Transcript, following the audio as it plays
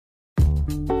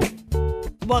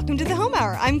Welcome to the Home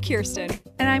Hour. I'm Kirsten.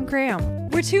 And I'm Graham.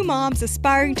 We're two moms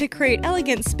aspiring to create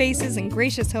elegant spaces and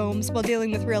gracious homes while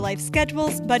dealing with real-life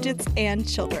schedules, budgets, and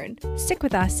children. Stick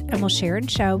with us and we'll share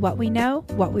and show what we know,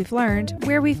 what we've learned,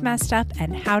 where we've messed up,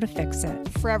 and how to fix it.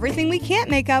 For everything we can't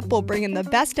make up, we'll bring in the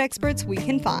best experts we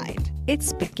can find.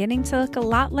 It's beginning to look a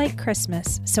lot like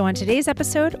Christmas. So on today's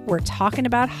episode, we're talking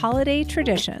about holiday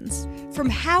traditions. From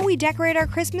how we decorate our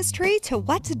Christmas tree to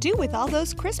what to do with all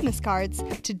those Christmas cards,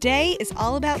 today is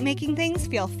all about making things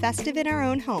feel festive in our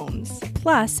own homes.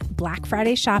 Plus, Black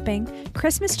Friday shopping,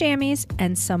 Christmas jammies,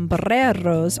 and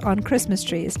sombreros on Christmas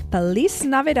trees. Feliz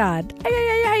Navidad! Ay, ay,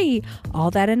 ay, ay.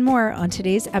 All that and more on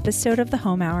today's episode of the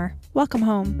Home Hour. Welcome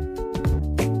home.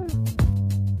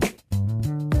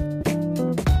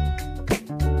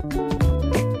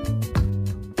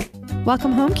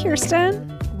 Welcome home, Kirsten.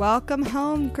 Welcome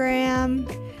home, Graham.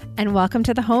 And welcome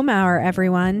to the Home Hour,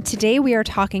 everyone. Today we are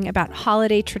talking about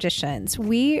holiday traditions.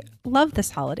 We love this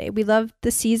holiday. We love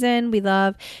the season. We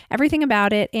love everything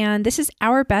about it. And this is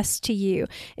our best to you.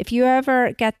 If you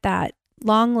ever get that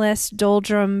long list,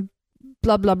 doldrum,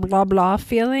 blah, blah, blah, blah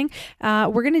feeling,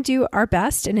 we're going to do our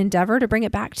best and endeavor to bring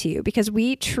it back to you because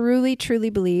we truly,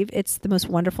 truly believe it's the most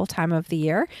wonderful time of the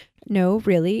year. No,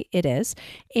 really, it is.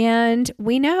 And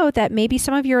we know that maybe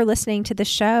some of you are listening to the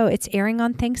show. It's airing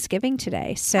on Thanksgiving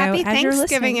today. So Happy as you're Thanksgiving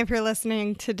listening, if you're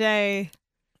listening today.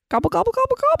 gobble, gobble,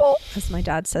 gobble, gobble, as my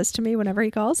dad says to me whenever he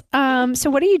calls. So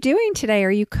what are you doing today?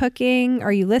 Are you cooking?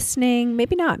 Are you listening?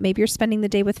 Maybe not. Maybe you're spending the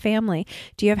day with family.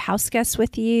 Do you have house guests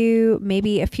with you?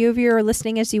 Maybe a few of you are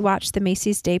listening as you watch the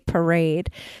Macy's Day Parade.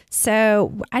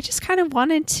 So I just kind of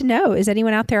wanted to know, is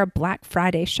anyone out there a Black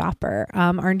Friday shopper?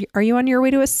 Are you on your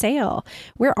way to a sale?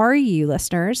 Where are you,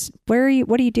 listeners? What are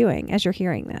you doing as you're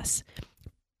hearing this?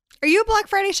 Are you a Black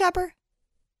Friday shopper?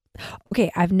 Okay,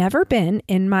 I've never been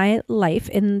in my life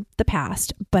in the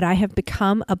past, but I have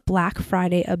become a Black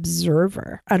Friday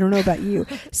observer. I don't know about you.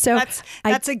 So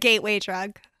that's a gateway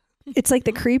drug. It's like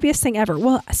the creepiest thing ever.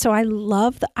 Well, so I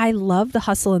love the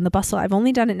hustle and the bustle. I've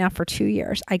only done it now for 2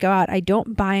 years. I go out, I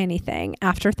don't buy anything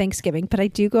after Thanksgiving, but I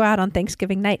do go out on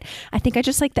Thanksgiving night. I think I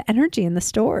just like the energy in the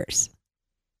stores.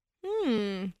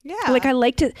 Yeah. Like I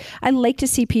like to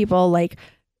see people like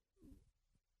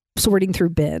sorting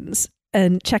through bins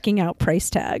and checking out price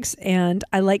tags. And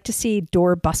I like to see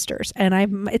door busters. And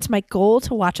it's my goal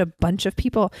to watch a bunch of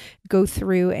people go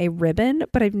through a ribbon,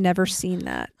 but I've never seen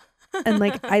that. And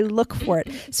like, I look for it.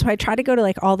 So I try to go to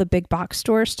like all the big box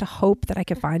stores to hope that I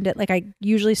can find it. Like I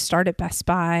usually start at Best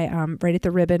Buy, right at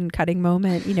the ribbon cutting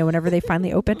moment, whenever they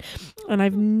finally open. And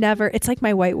it's like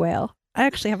my white whale. I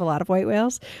actually have a lot of white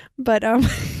whales, but,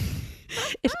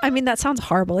 that sounds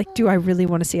horrible. Like, do I really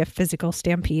want to see a physical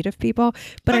stampede of people?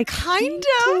 But I kind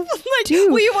of do.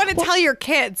 Well, you want to tell your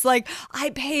kids, like, I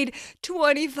paid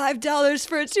 $25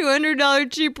 for a $200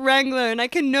 Jeep Wrangler and I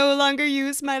can no longer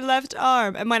use my left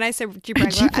arm. And when I say Jeep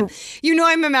Wrangler,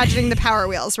 I'm imagining the Power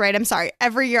Wheels, right? I'm sorry.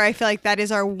 Every year I feel like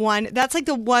that's like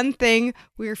the one thing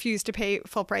we refuse to pay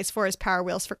full price for is Power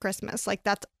Wheels for Christmas. Like,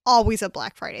 that's always a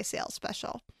Black Friday sale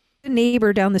special.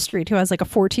 Neighbor down the street who has like a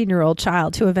 14-year-old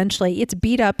child who eventually it's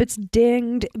beat up, it's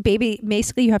dinged, baby.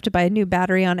 Basically, you have to buy a new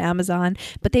battery on Amazon,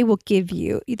 but they will give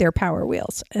you their Power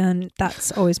Wheels. And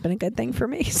that's always been a good thing for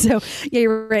me. So yeah,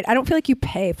 you're right. I don't feel like you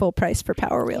pay full price for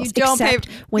Power Wheels. You don't pay.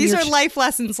 These are life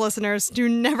lessons, listeners. Do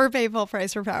never pay full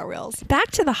price for Power Wheels.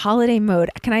 Back to the holiday mode.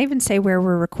 Can I even say where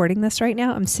we're recording this right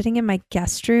now? I'm sitting in my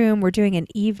guest room. We're doing an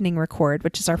evening record,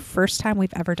 which is our first time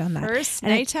we've ever done that. First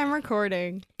nighttime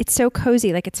recording. It's so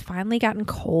cozy. Like it's finally gotten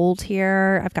cold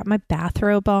here. I've got my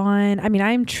bathrobe on.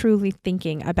 I'm truly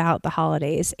thinking about the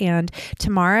holidays. And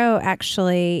tomorrow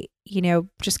actually,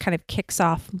 just kind of kicks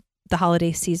off the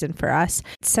holiday season for us.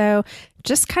 So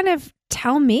just kind of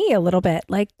tell me a little bit.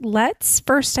 Like, let's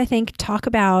first, I think, talk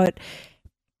about,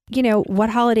 what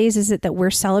holidays is it that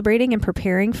we're celebrating and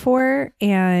preparing for?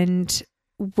 And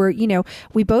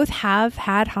we both have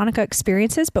had Hanukkah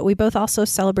experiences, but we both also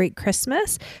celebrate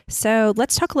Christmas. So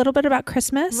let's talk a little bit about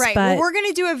Christmas. Right. Well, we're going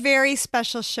to do a very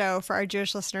special show for our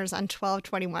Jewish listeners on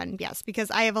 12/21. Yes,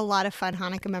 because I have a lot of fun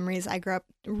Hanukkah memories. I grew up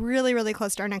really, really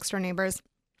close to our next door neighbors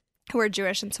who are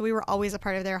Jewish. And so we were always a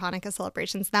part of their Hanukkah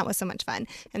celebrations. That was so much fun.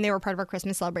 And they were part of our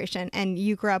Christmas celebration. And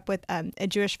you grew up with a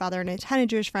Jewish father and a ton of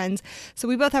Jewish friends. So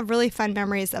we both have really fun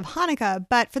memories of Hanukkah.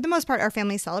 But for the most part, our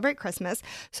families celebrate Christmas.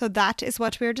 So that is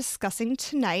what we're discussing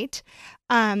tonight.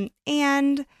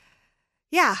 And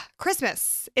yeah,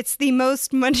 Christmas. It's the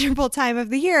most wonderful time of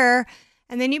the year.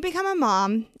 And then you become a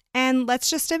mom. And let's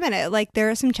just admit it, like there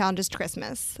are some challenges to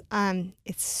Christmas.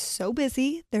 It's so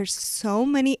busy. There's so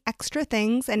many extra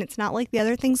things, and it's not like the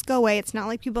other things go away. It's not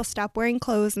like people stop wearing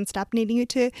clothes and stop needing you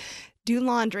to do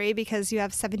laundry because you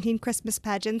have 17 Christmas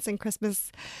pageants and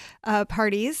Christmas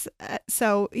parties.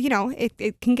 So,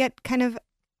 it can get kind of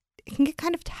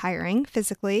tiring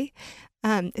physically.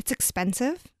 It's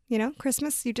expensive,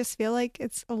 Christmas, you just feel like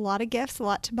it's a lot of gifts, a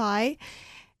lot to buy.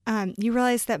 You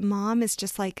realize that mom is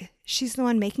just like, she's the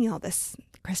one making all this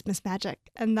Christmas magic.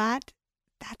 And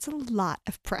that's a lot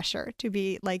of pressure to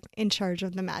be like in charge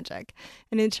of the magic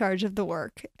and in charge of the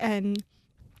work. And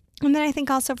then I think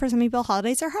also for some people,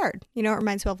 holidays are hard. It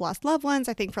reminds me of lost loved ones.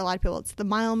 I think for a lot of people, it's the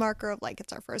mile marker of like,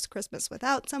 it's our first Christmas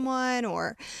without someone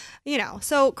or,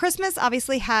 so Christmas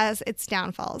obviously has its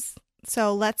downfalls.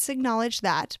 So let's acknowledge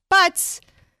that. But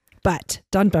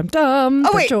dum dum dum.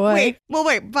 Oh, wait. Joy.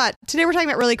 But today we're talking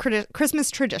about really Christmas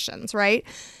traditions, right?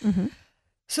 Mm-hmm.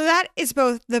 So that is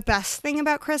both the best thing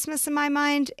about Christmas in my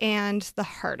mind and the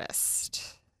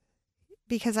hardest.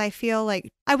 Because I feel like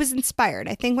I was inspired.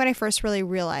 I think when I first really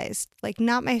realized, like,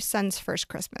 not my son's first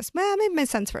Christmas. Well, maybe my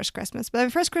son's first Christmas, but my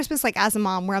first Christmas, like, as a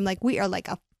mom, where I'm like, we are like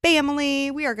a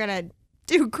family. We are going to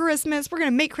do Christmas. We're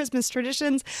going to make Christmas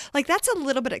traditions. Like, that's a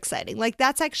little bit exciting. Like,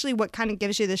 that's actually what kind of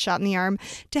gives you the shot in the arm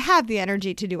to have the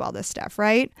energy to do all this stuff,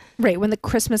 right? Right. When the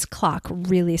Christmas clock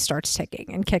really starts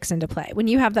ticking and kicks into play. When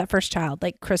you have that first child,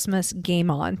 like Christmas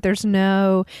game on, there's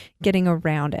no getting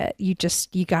around it. You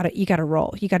got to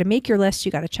roll. You got to make your list.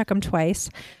 You got to check them twice.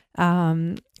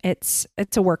 It's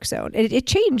a work zone. It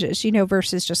changes,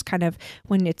 versus just kind of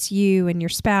when it's you and your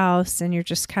spouse and you're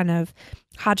just kind of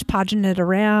hodgepodging it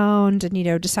around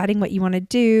and, deciding what you want to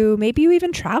do. Maybe you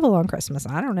even travel on Christmas.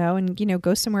 I don't know. And,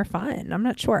 go somewhere fun. I'm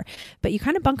not sure. But you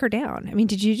kind of bunker down. I mean,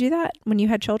 did you do that when you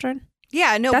had children?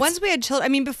 Yeah, no, once we had children, I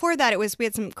mean, before that, we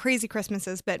had some crazy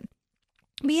Christmases, but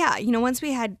yeah, once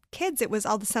we had kids, it was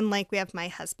all of a sudden like we have my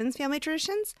husband's family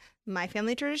traditions, my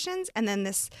family traditions, and then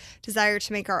this desire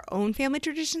to make our own family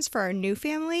traditions for our new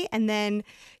family. And then,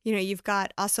 you've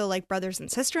got also like brothers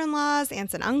and sister-in-laws,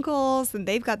 aunts and uncles, and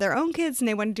they've got their own kids and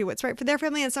they want to do what's right for their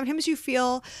family. And sometimes you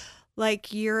feel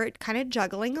like you're kind of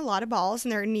juggling a lot of balls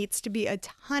and there needs to be a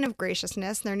ton of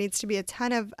graciousness. There needs to be a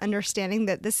ton of understanding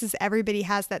that everybody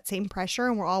has that same pressure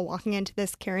and we're all walking into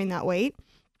this carrying that weight.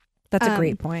 That's a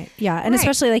great point. Yeah. And right.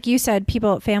 Especially like you said,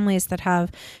 families that have,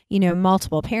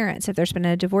 multiple parents, if there's been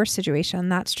a divorce situation,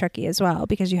 that's tricky as well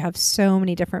because you have so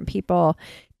many different people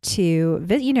to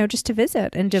just to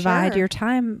visit and divide your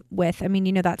time with. I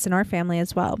mean, that's in our family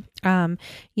as well. Not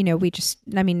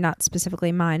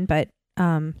specifically mine, but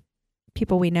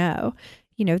people we know,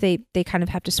 they kind of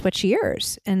have to switch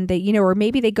years and they, or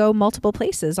maybe they go multiple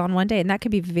places on one day and that could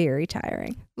be very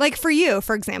tiring. Like for you,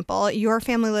 for example, your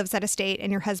family lives out of state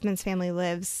and your husband's family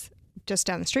lives just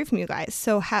down the street from you guys.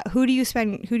 So who do you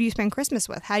spend Christmas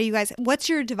with? What's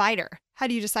your divider? How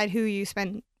do you decide who you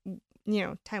spend,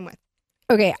 time with?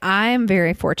 Okay, I'm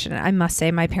very fortunate. I must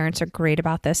say my parents are great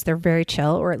about this. They're very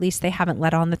chill, or at least they haven't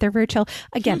let on that they're very chill.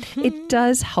 Again, it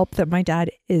does help that my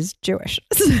dad is Jewish.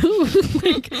 So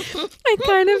I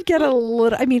kind of get a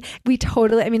little,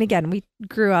 again, we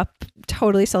grew up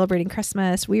totally celebrating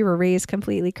Christmas. We were raised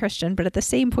completely Christian, but at the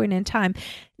same point in time,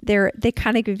 they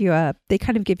kind of give you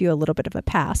a little bit of a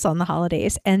pass on the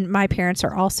holidays. And my parents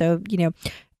are also,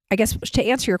 I guess to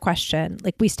answer your question,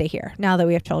 like we stay here. Now that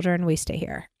we have children, we stay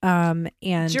here. And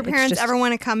do your parents ever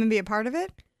want to come and be a part of it?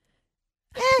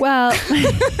 Well,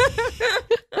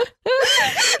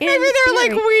 maybe they're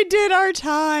like, we did our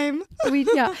time.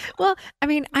 Well,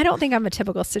 I don't think I'm a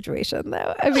typical situation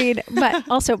though. But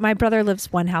also my brother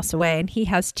lives one house away and he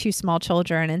has two small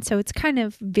children. And so it's kind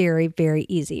of very, very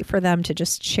easy for them to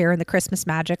just share in the Christmas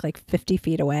magic like 50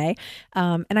 feet away.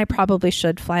 And I probably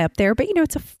should fly up there, but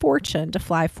it's a fortune to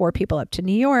fly 4 people up to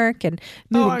New York and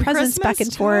moving presents back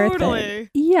and forth. Totally.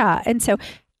 And so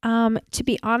to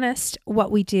be honest, what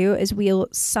we do is we'll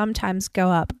sometimes go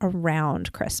up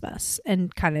around Christmas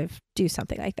and kind of do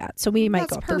something like that. So we might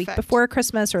go up the week before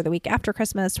Christmas or the week after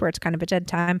Christmas where it's kind of a dead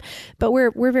time, but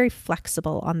we're very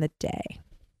flexible on the day.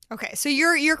 Okay. So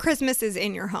your Christmas is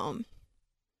in your home.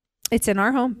 It's in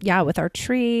our home. Yeah. With our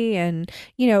tree and,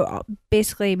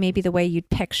 basically maybe the way you'd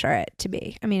picture it to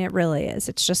be. It really is.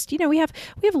 It's just, we have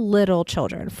little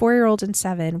children, 4-year-olds and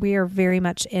 7. We are very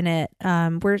much in it.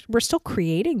 We're still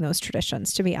creating those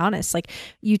traditions, to be honest. Like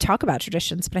you talk about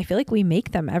traditions, but I feel like we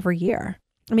make them every year.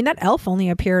 That elf only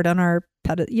appeared on our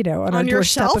on our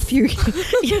doorstep a few.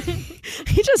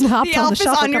 He just hopped on the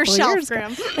shelf a couple of years ago.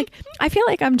 Like I feel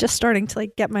like I'm just starting to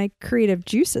like get my creative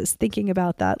juices thinking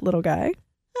about that little guy.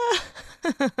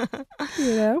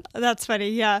 That's funny.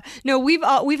 Yeah. No, we've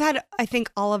had, I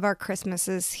think, all of our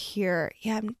Christmases here.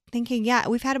 Yeah, I'm thinking,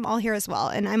 we've had them all here as well.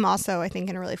 And I'm also, I think,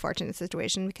 in a really fortunate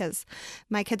situation because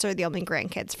my kids are the only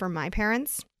grandkids for my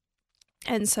parents.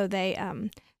 And so they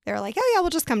They're like, oh, yeah, we'll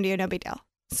just come to you. No big deal.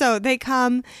 So they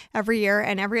come every year,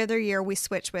 and every other year we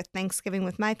switch with Thanksgiving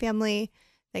with my family,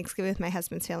 Thanksgiving with my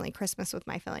husband's family, Christmas with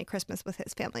my family, Christmas with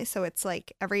his family. So it's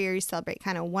like every year you celebrate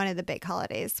kind of one of the big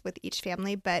holidays with each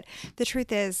family. But the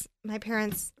truth is, my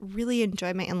parents really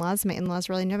enjoy my in-laws. My in-laws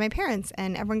really enjoy my parents,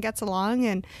 and everyone gets along,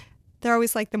 and they're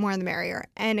always like the more the merrier.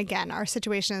 And again, our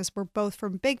situation is we're both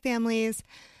from big families.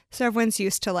 So everyone's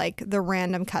used to like the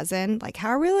random cousin, like how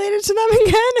are we related to them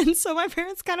again? And so my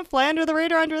parents kind of fly under the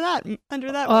radar under that.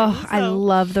 Oh, way. I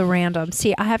love the randoms.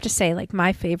 See, I have to say, like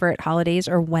my favorite holidays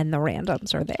are when the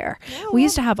randoms are there. Yeah, We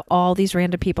used to have all these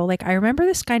random people. Like I remember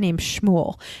this guy named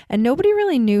Shmuel, and nobody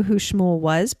really knew who Shmuel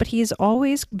was, but he's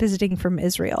always visiting from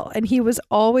Israel, and he was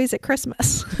always at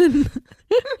Christmas.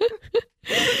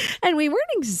 And we weren't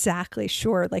exactly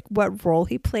sure like what role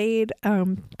he played,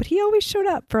 but he always showed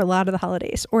up for a lot of the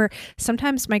holidays. Or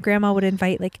sometimes my grandma would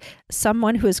invite like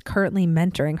someone who is currently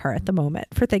mentoring her at the moment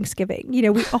for Thanksgiving. You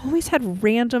know, we always had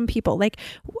random people. Like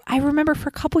I remember for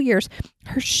a couple years,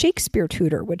 her Shakespeare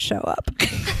tutor would show up.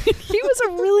 He was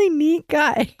a really neat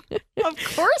guy. Of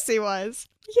course he was.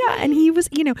 Yeah, and he was,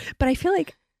 you know, but I feel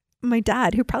like my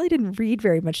dad, who probably didn't read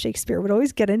very much Shakespeare, would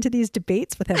always get into these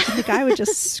debates with him. And the guy would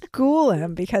just school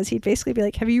him because he'd basically be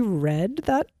like, have you read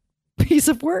that piece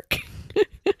of work?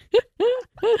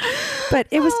 But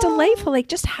it was delightful. Like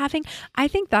just having, I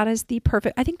think that is the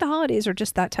perfect, I think the holidays are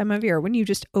just that time of year when you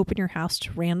just open your house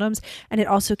to randoms, and it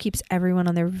also keeps everyone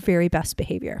on their very best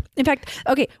behavior. In fact,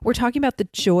 okay, we're talking about the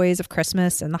joys of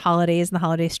Christmas and the holidays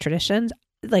traditions.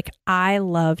 Like I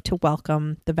love to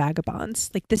welcome the vagabonds.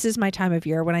 Like this is my time of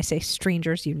year when I say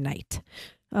strangers unite.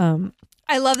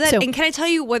 I love that. And can I tell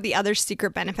you what the other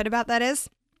secret benefit about that is?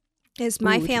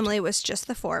 My family was just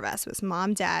the four of us. It was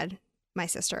mom, dad, my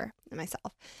sister, and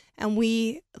myself. And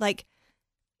we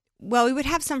we would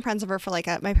have some friends over for like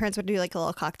my parents would do like a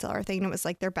little cocktail or thing. And it was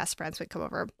like their best friends would come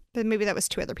over. But maybe that was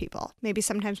two other people. Maybe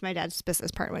sometimes my dad's business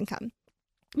partner would come.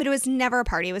 But it was never a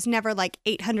party. It was never like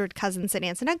 800 cousins and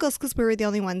aunts and uncles because we were the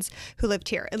only ones who lived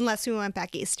here, unless we went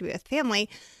back east to be with family.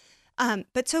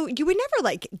 But so you would never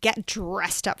like get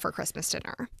dressed up for Christmas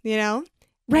dinner, you know?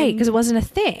 Right, because it wasn't a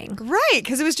thing. Right,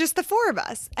 because it was just the four of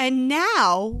us. And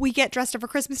now we get dressed up for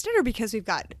Christmas dinner because we've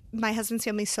got my husband's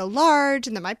family so large,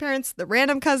 and then my parents, the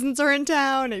random cousins are in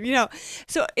town, and you know,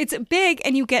 so it's big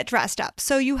and you get dressed up.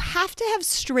 So you have to have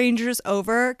strangers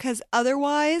over because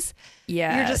otherwise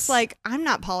you're just like, I'm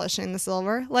not polishing the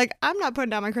silver. Like, I'm not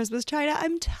putting down my Christmas china.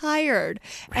 I'm tired.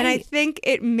 Right. And I think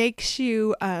it makes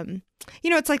you...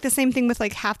 you know, it's like the same thing with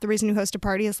like half the reason you host a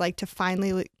party is like to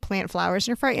finally plant flowers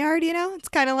in your front yard, you know? It's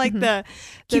kind of like the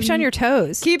keeps you on your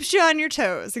toes. Keeps you on your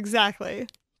toes. Exactly.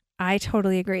 I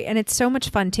totally agree. And it's so much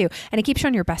fun too. And it keeps you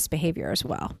on your best behavior as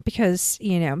well because,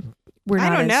 you know, I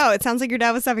don't know. It sounds like your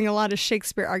dad was having a lot of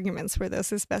Shakespeare arguments. Were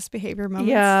those his best behavior moments?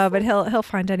 Yeah, but he'll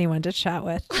find anyone to chat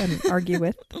with and argue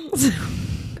with.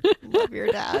 Love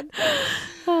your dad.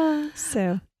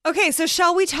 Okay, so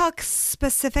shall we talk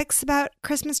specifics about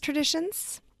Christmas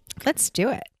traditions? Let's do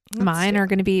it. Mine are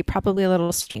going to be probably a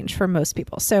little strange for most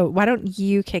people. So why don't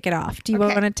you kick it off? Do you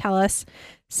want to tell us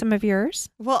some of yours?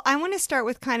 Well, I want to start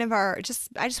with kind of I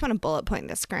just want to bullet point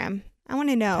this, Graham. I want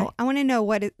to know. Okay. I want to know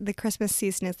what the Christmas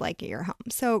season is like at your home.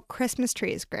 So Christmas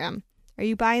trees, Graham. Are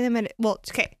you buying them at, well,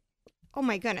 okay. Oh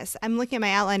my goodness. I'm looking at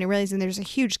my outline and realizing there's a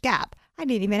huge gap. I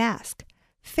didn't even ask.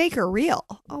 Fake or real?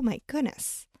 Oh my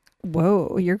goodness.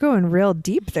 Whoa, you're going real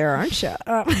deep there, aren't you?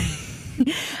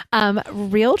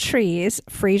 Real trees,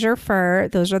 Fraser fir,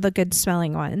 those are the good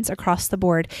smelling ones across the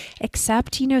board.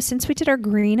 Except, you know, since we did our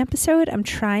green episode, I'm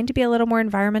trying to be a little more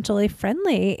environmentally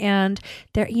friendly. And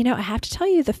there, you know, I have to tell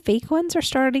you, the fake ones are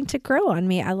starting to grow on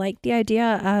me. I like the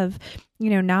idea of, you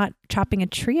know, not chopping a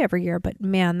tree every year, but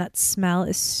man, that smell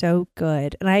is so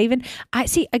good. And I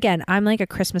see, again, I'm like a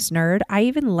Christmas nerd. I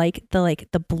even like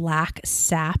the black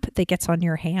sap that gets on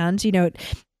your hands, you know,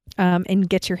 and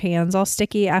gets your hands all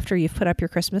sticky after you've put up your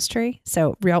Christmas tree.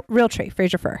 So real tree,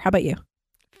 Fraser fir. How about you?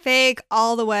 Fake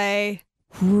all the way.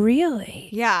 Really?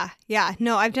 Yeah.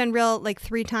 No, I've done real like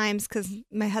 3 times because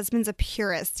my husband's a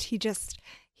purist. He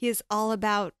is all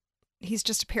about, he's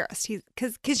just a purist.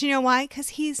 Because you know why? Because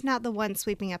he's not the one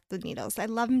sweeping up the needles. I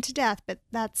love him to death, but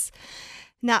that's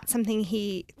not something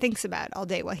he thinks about all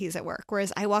day while he's at work.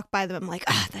 Whereas I walk by them, I'm like,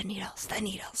 the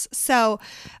needles. So,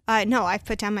 no, I've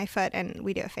put down my foot and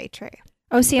we do a fake tree.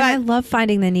 Oh, see, and But- I love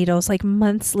finding the needles like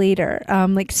months later,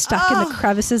 like stuck in the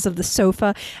crevices of the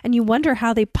sofa. And you wonder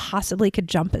how they possibly could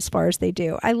jump as far as they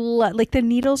do. I love, like, the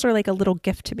needles are like a little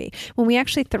gift to me. When we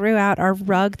actually threw out our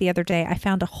rug the other day, I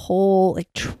found a whole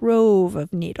like trove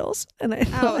of needles. And I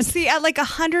thought, See, at like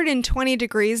 120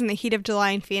 degrees in the heat of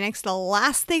July in Phoenix, the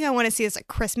last thing I want to see is a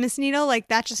Christmas needle. Like,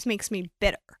 that just makes me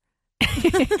bitter.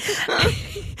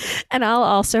 and I'll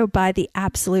also buy the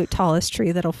absolute tallest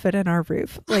tree that'll fit in our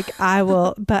roof. Like I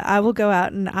will go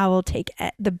out and I will take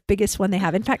the biggest one they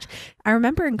have. In fact, I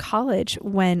remember in college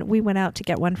when we went out to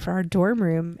get one for our dorm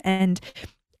room, and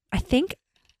I think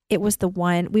it was the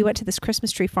one we went to this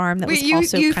Christmas tree farm that was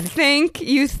also you kind of.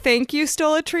 You think you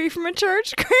stole a tree from a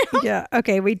church? Yeah.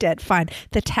 Okay, we did. Fine.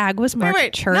 The tag was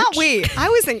marked church. I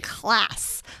was in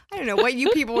class. I don't know what you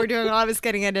people were doing while I was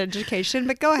getting an education,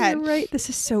 but go ahead. You're right. This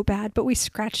is so bad. But we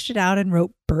scratched it out and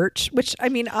wrote birch, which, I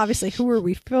mean, obviously, who were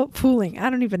we fooling? I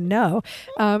don't even know.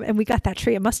 And we got that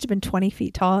tree. It must have been 20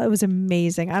 feet tall. It was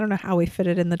amazing. I don't know how we fit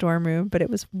it in the dorm room, but it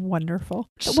was wonderful.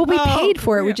 Well, we paid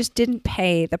for it. Yeah. We just didn't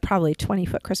pay the probably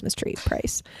 20-foot Christmas tree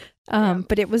price.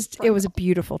 But it was a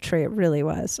beautiful tree. It really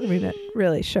was. I mean, it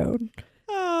really showed.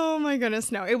 Oh, my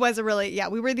goodness. No, it was a really,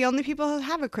 we were the only people who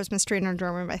have a Christmas tree in our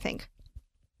dorm room, I think.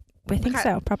 I think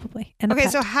so, probably. And okay,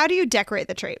 so how do you decorate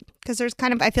the tree? Because there's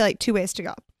kind of, I feel like, 2 ways to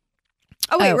go.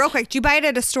 Oh, wait, real quick. Do you buy it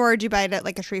at a store or do you buy it at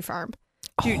like a tree farm?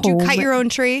 Do you cut your own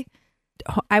tree?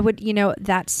 I would,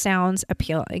 that sounds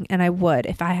appealing. And I would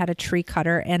if I had a tree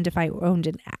cutter and if I owned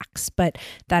an axe. But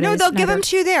No, they'll give them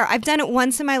to you there. I've done it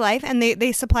once in my life and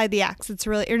they supplied the axe. It's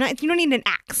really, you don't need an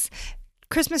axe.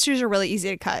 Christmas trees are really easy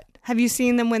to cut. Have you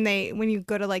seen them when you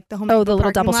go to like the Home Depot the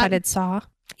little parking lot? double-sided saw?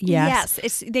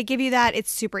 Yes, they give you that. It's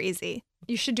super easy.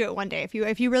 You should do it one day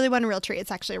if you really want a real tree.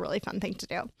 It's actually a really fun thing to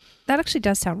do. That actually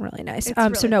does sound really nice. It's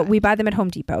really fun. We buy them at Home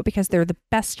Depot because they're the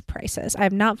best prices. I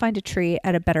have not found a tree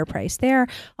at a better price there,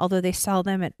 although they sell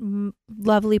them at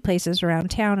lovely places around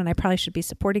town, and I probably should be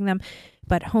supporting them.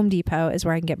 But Home Depot is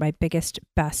where I can get my biggest,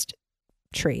 best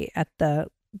tree at the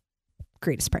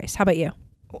greatest price. How about you?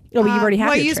 Oh, you've already had.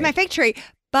 Well, your I use tree. my fake tree.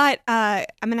 But I'm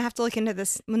going to have to look into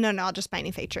this. No, I'll just buy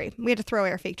any fake tree. We had to throw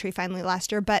away our fake tree finally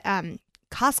last year. But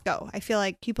Costco, I feel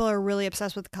like people are really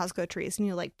obsessed with Costco trees. And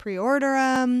you like pre-order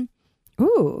them.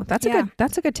 Ooh, that's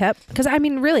a good tip. Because I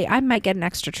mean, really, I might get an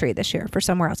extra tree this year for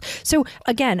somewhere else. So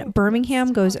again,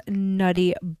 Birmingham goes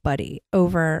nutty buddy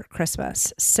over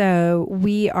Christmas. So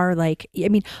we are like, I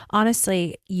mean,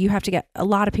 honestly, you have to get, a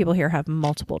lot of people here have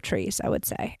multiple trees, I would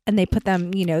say. And they put them,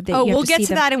 we'll get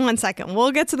to that in 1 second.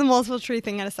 We'll get to the multiple tree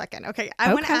thing in a second. Okay.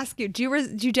 I want to ask you, do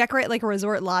you decorate like a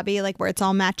resort lobby, like where it's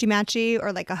all matchy-matchy,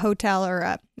 or like a hotel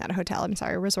or not a hotel, I'm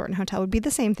sorry, a resort and hotel would be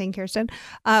the same thing, Kirsten,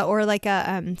 or like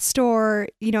a store,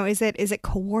 is it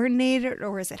coordinated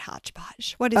or is it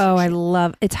hodgepodge? What is it? I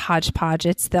love, it's hodgepodge.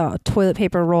 It's the toilet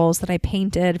paper rolls that I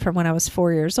painted from when I was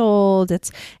 4 years old.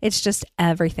 It's just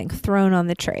everything thrown on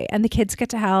the tray and the kids get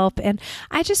to help. And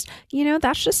I just,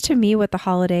 that's just to me what the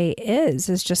holiday is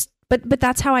just, but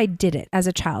that's how I did it as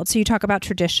a child. So you talk about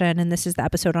tradition, and this is the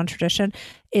episode on tradition.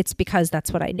 It's because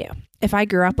that's what I knew. If I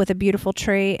grew up with a beautiful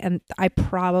tree, and I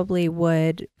probably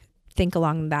would think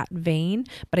along that vein,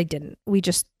 but I didn't. We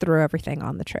just threw everything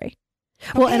on the tree.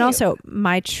 Okay. Well, and also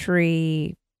my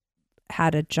tree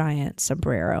had a giant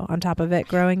sombrero on top of it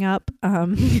growing up.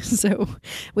 So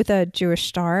with a Jewish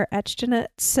star etched in it.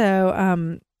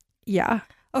 So, yeah.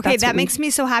 Okay, that makes me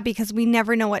so happy because we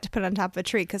never know what to put on top of a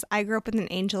tree. Because I grew up with an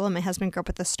angel and my husband grew up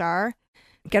with a star.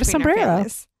 Get a sombrero.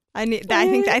 I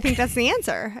think that's the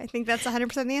answer. I think that's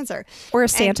 100% the answer. Or a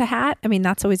Santa hat. I mean,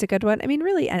 that's always a good one. I mean,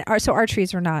 really. So our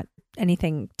trees are not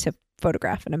anything to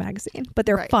photograph in a magazine, but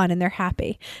they're fun and they're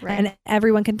happy, and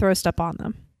everyone can throw stuff on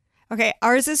them. Okay,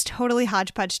 ours is totally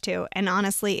hodgepodge too. And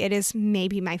honestly, it is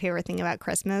maybe my favorite thing about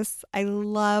Christmas. I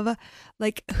love,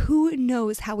 like, who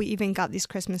knows how we even got these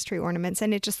Christmas tree ornaments.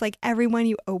 And it just like every one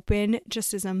you open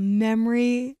just is a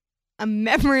memory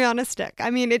on a stick. I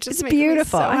mean, it just makes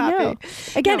beautiful. Me so happy. I know.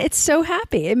 Again, it's so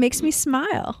happy. It makes me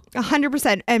smile.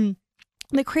 100%. And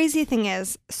the crazy thing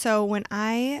is, so when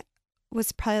I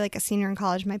was probably like a senior in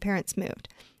college, my parents moved.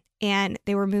 And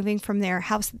they were moving from their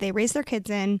house that they raised their kids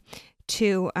in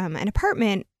to an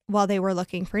apartment while they were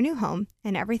looking for a new home,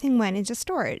 and everything went into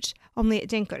storage. Only it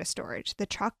didn't go to storage. The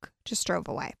truck just drove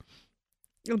away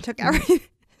and took everything.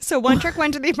 So one truck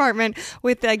went to the apartment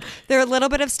with like their little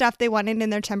bit of stuff they wanted in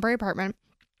their temporary apartment,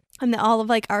 and all of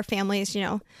like our family's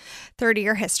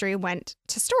 30-year history went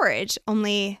to storage.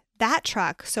 Only that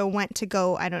truck went to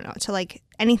go, I don't know, to like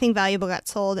anything valuable got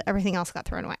sold, everything else got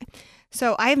thrown away.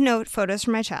 So I have no photos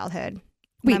from my childhood.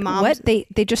 Wait, what?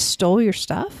 They just stole your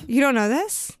stuff? You don't know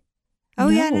this? Oh,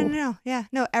 yeah, no. Yeah,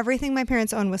 no, everything my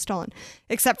parents owned was stolen,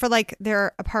 except for like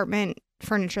their apartment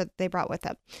furniture that they brought with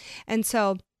them. And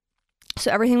so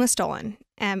everything was stolen.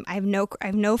 And I have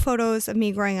no photos of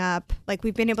me growing up. Like,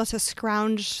 we've been able to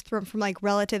scrounge from like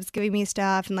relatives giving me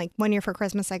stuff. And like one year for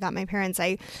Christmas, I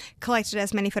collected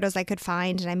as many photos I could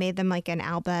find, and I made them like an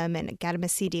album and got them a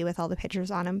CD with all the pictures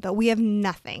on them. But we have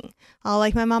nothing. All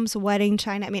like my mom's wedding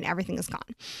china. I mean, everything is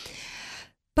gone.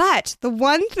 But the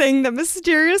one thing that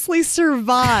mysteriously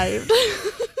survived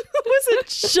was a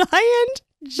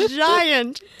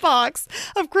giant box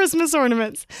of Christmas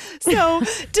ornaments. So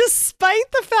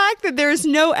despite the fact that there's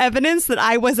no evidence that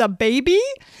I was a baby,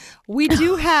 we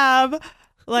do have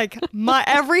like my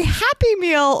every Happy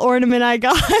Meal ornament I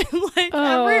got, like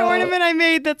every ornament I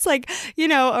made that's like, you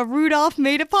know, a Rudolph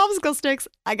made of popsicle sticks,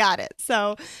 I got it.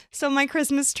 So my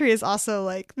Christmas tree is also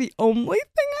like the only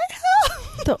thing I have.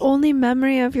 The only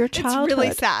memory of your childhood.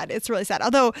 It's really sad.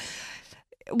 Although,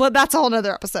 well, that's a whole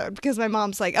nother episode, because my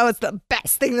mom's like, oh, it's the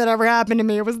best thing that ever happened to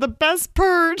me. It was the best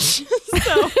purge.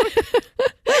 So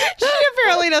she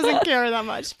apparently doesn't care that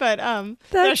much. But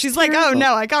no, she's like, oh,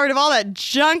 no, I got rid of all that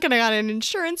junk and I got an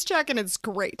insurance check and it's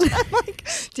great. I'm like,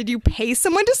 did you pay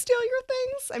someone to steal your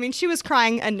things? I mean, she was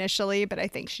crying initially, but I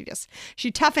think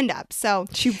she toughened up. So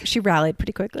she rallied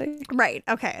pretty quickly. Right.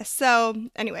 Okay. So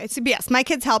anyway, so yes, my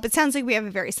kids help. It sounds like we have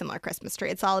a very similar Christmas tree.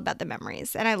 It's all about the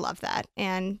memories. And I love that.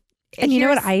 And you know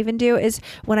what I even do is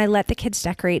when I let the kids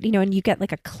decorate, you know, and you get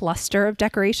like a cluster of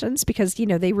decorations because, you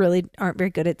know, they really aren't very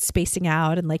good at spacing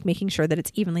out and like making sure that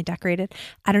it's evenly decorated.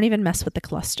 I don't even mess with the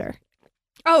cluster.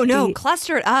 Oh, no.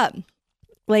 Cluster it up.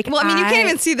 Like, well, I mean, you can't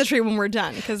even see the tree when we're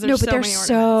done because there's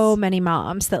so many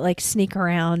moms that like sneak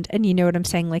around and, you know what I'm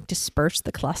saying, like disperse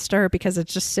the cluster because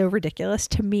it's just so ridiculous.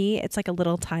 To me, it's like a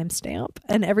little timestamp,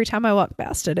 and every time I walk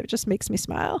past it, it just makes me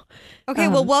smile. Okay,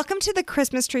 well, welcome to the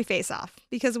Christmas tree face-off,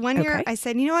 because one year I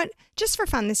said, you know what, just for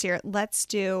fun this year, let's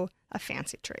do a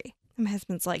fancy tree. And my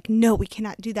husband's like, no, we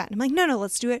cannot do that. And I'm like, no,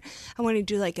 let's do it. I want to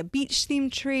do like a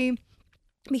beach-themed tree.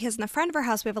 Because in the front of our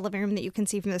house, we have a living room that you can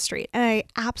see from the street. And I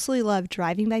absolutely love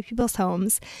driving by people's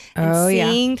homes and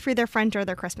seeing through their front door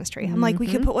their Christmas tree. I'm like, we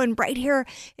could put one right here.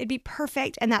 It'd be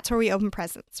perfect. And that's where we open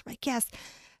presents. We're like, yes.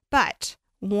 But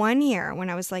one year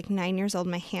when I was like 9 years old,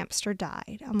 my hamster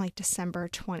died on like December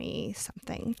 20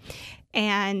 something.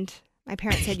 And my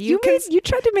parents said, you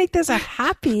tried to make this a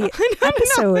happy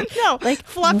episode. No. Like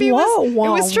Fluffy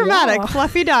was traumatic.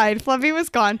 Fluffy died. Fluffy was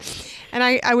gone. And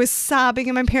I was sobbing,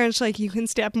 and my parents were like, you can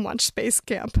stay up and watch Space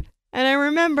Camp. And I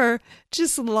remember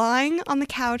just lying on the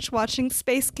couch watching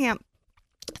Space Camp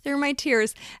through my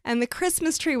tears, and the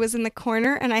Christmas tree was in the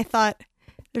corner, and I thought,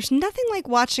 there's nothing like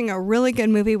watching a really good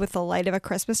movie with the light of a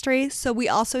Christmas tree, so we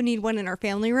also need one in our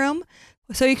family room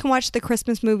so you can watch the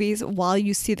Christmas movies while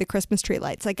you see the Christmas tree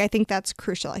lights. Like, I think that's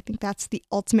crucial. I think that's the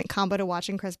ultimate combo to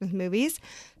watching Christmas movies.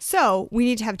 So we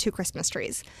need to have 2 Christmas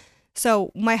trees.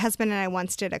 So my husband and I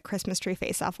once did a Christmas tree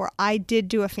face-off where I did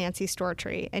do a fancy store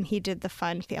tree and he did the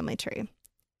fun family tree.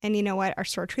 And you know what? Our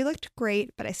store tree looked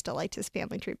great, but I still liked his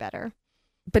family tree better.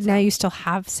 But now you still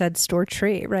have said store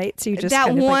tree, right? So you just that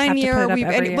kind of one have year to put it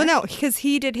up every year. Well, no, because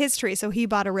he did his tree, so he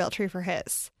bought a real tree for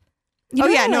his.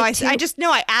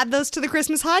 I add those to the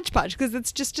Christmas hodgepodge because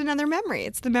it's just another memory.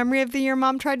 It's the memory of the year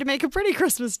Mom tried to make a pretty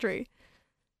Christmas tree.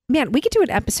 Man, we could do an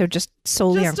episode just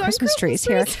solely on Christmas trees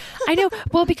here. I know.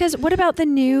 Well, because what about the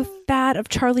new fad of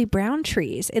Charlie Brown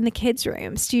trees in the kids'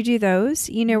 rooms? Do you do those?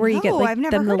 You know, where you get like I've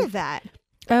never heard of that.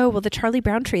 Oh, well, the Charlie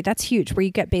Brown tree, that's huge, where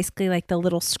you get basically like the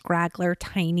little scraggler,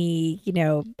 tiny, you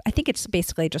know, I think it's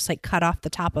basically just like cut off the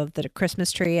top of the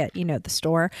Christmas tree at, you know, the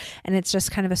store. And it's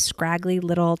just kind of a scraggly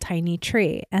little tiny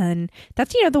tree. And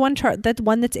that's, you know, the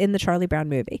one that's in the Charlie Brown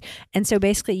movie. And so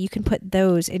basically you can put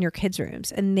those in your kids'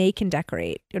 rooms and they can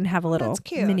decorate and have a little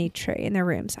mini tree in their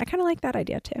rooms. I kind of like that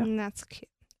idea too. That's cute.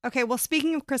 Okay, well,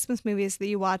 speaking of Christmas movies that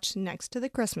you watch next to the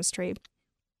Christmas tree,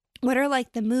 what are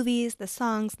like the movies, the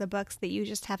songs, the books that you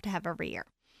just have to have every year?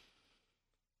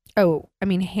 Oh, I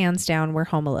mean, hands down, we're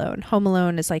Home Alone. Home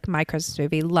Alone is like my Christmas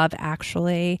movie. Love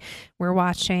Actually, we're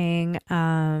watching.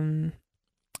 That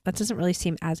doesn't really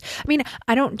seem as... I mean,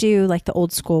 I don't do like the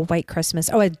old school White Christmas.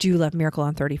 Oh, I do love Miracle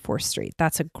on 34th Street.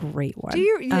 That's a great one. Do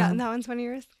you? Yeah, that one's one of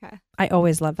yours? Okay. I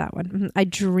always love that one. I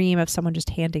dream of someone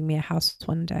just handing me a house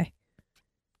one day.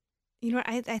 You know what?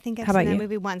 I think I've seen that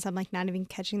movie once. I'm like not even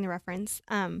catching the reference.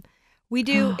 We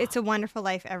do It's a Wonderful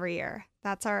Life every year.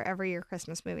 That's our every year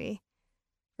Christmas movie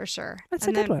for sure. That's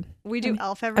a good one. We do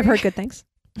Elf every year. I've heard good things.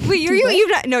 Wait,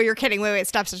 you're kidding. Wait,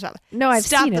 stop. No, I've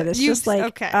seen it. It's just like,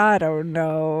 okay. I don't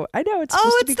know. I know it's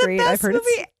supposed to be great. I've heard it's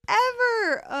the best movie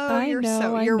ever.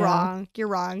 Oh, you're wrong. You're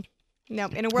wrong. No,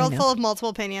 in a world full of multiple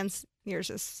opinions, Yours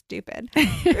is stupid.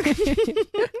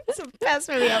 It's the best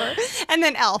movie ever. And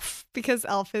then Elf, because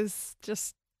Elf is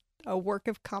just a work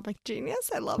of comic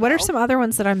genius. I love What Elf. are some other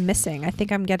ones that I'm missing? I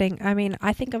think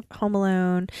I think of Home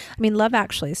Alone. I mean, Love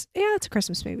Actually is, yeah, it's a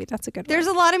Christmas movie. That's a good There's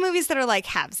one. a lot of movies that are like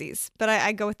halvesies, but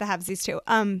I go with the halvesies too.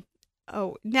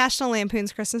 National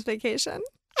Lampoon's Christmas Vacation.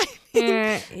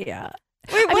 Yeah.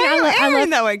 Wait, I why mean, are you I airing love-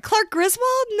 that way? Clark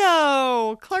Griswold?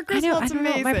 No. Clark I Griswold's don't know.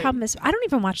 amazing. My problem is I don't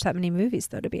even watch that many movies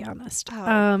though, to be honest.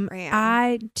 Oh, man.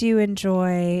 I do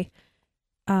enjoy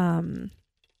I'm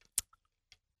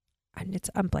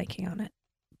blanking on it.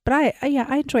 But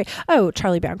I enjoy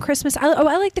Charlie Brown Christmas. I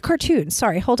like the cartoons.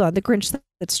 Sorry, hold on. The Grinch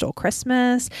That Stole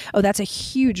Christmas. Oh, that's a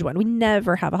huge one. We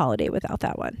never have a holiday without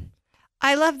that one.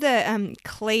 I love the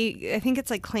clay. I think it's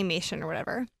like claymation or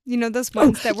whatever. You know those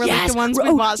ones that were like yes. the ones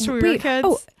we watched when we were kids.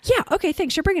 Oh, yeah. Okay,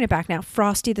 thanks. You're bringing it back now.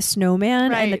 Frosty the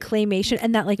Snowman and the Right. claymation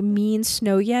and that like mean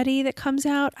snow yeti that comes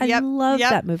out. I Yep, love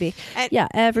yep. that movie. And- Yeah,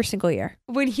 every single year.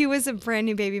 When he was a brand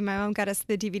new baby, my mom got us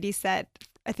the DVD set.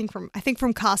 I think from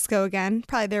Costco again,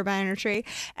 probably there by Honor Tree,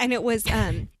 and it was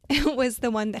it was the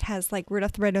one that has like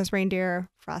Rudolph the Red-Nosed Reindeer,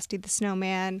 Frosty the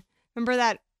Snowman. Remember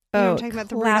that? You know what I'm talking about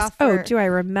the Rudolph. Oh, where do I they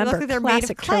remember? look like they're Classic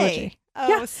made of clay. trilogy. Oh,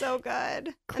 Yeah. so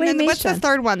good. And then what's the Claymation.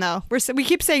 third one though? We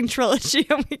keep saying trilogy.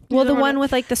 And we Well, the don't one know.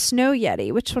 with like the snow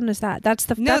yeti. Which one is that? That's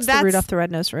the No, the that's- Rudolph the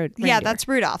Red-Nosed Reindeer. Yeah, that's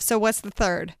Rudolph. So what's the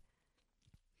third?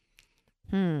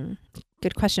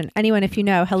 Good question. Anyone, if you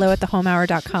know,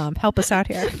 hello@thehomehour.com. Help us out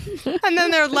here. And then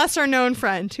their lesser known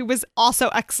friend who was also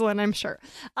excellent, I'm sure.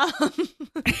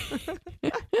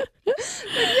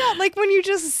 But yeah, like when you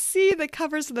just see the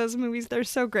covers of those movies, they're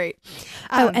so great.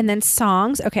 And then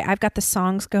songs. Okay, I've got the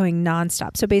songs going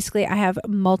nonstop. So basically, I have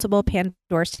multiple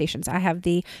Pandora stations. I have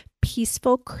the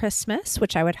Peaceful Christmas,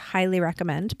 which I would highly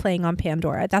recommend playing on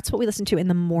Pandora. That's what we listen to in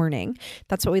the morning.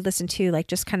 That's what we listen to, like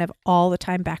just kind of all the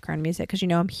time background music, because you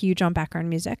know I'm huge on background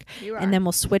music. You are. And then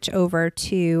we'll switch over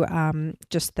to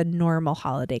just the normal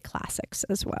holiday classics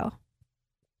as well.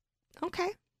 Okay.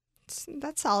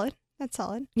 That's solid. That's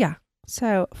solid.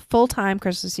 So full-time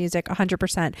Christmas music,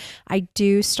 100%. I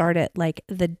do start it like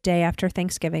the day after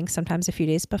Thanksgiving, sometimes a few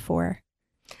days before.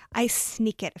 I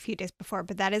sneak it a few days before,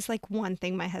 but that is like one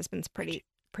thing my husband's pretty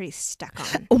stuck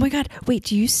on. Oh my God. Wait,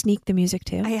 do you sneak the music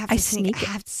too? I have to sneak it.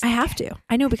 I I have to.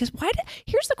 I know, because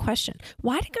here's the question.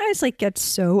 Why do guys like get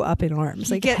so up in arms?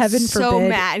 He Like gets heaven so forbid.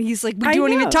 mad. He's like, I we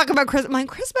don't even know. talk about Christmas. I'm like,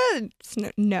 Christmas?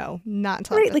 No, not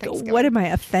until Right? after Like, Thanksgiving. what am I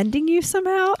offending you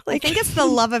somehow? I Like, think it's the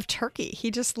love of turkey. He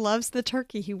just loves the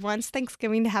turkey. He wants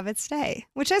Thanksgiving to have its day,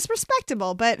 which is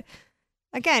respectable. But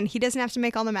again, he doesn't have to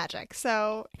make all the magic.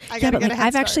 So I yeah, gotta but get like a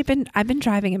head I've been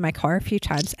driving in my car a few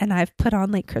times and I've put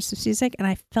on like Christmas music and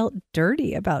I felt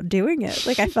dirty about doing it.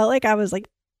 Like I felt like I was like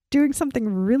doing something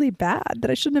really bad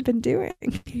that I shouldn't have been doing.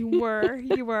 You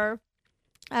were.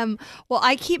 Well,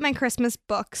 I keep my Christmas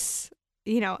books.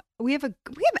 You know, we have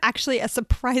actually a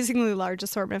surprisingly large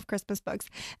assortment of Christmas books,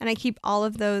 and I keep all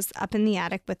of those up in the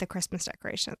attic with the Christmas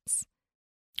decorations.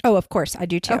 Oh, of course, I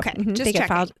do too. Okay, Mhm. just They get checking.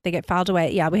 filed. They get filed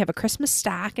away. Yeah, we have a Christmas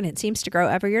stack, and it seems to grow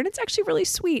every year, and it's actually really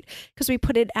sweet because we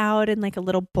put it out in like a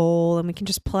little bowl, and we can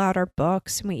just pull out our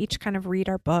books, and we each kind of read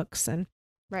our books, and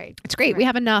Right. it's great. We Right.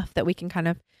 have enough that we can kind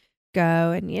of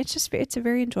go, and it's a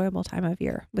very enjoyable time of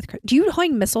year. Do you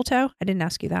hang mistletoe? I didn't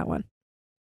ask you that one.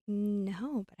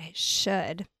 No, but I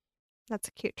should. That's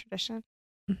a cute tradition.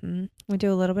 We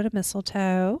do a little bit of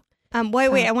mistletoe.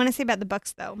 Wait. I want to say about the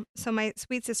books though. So my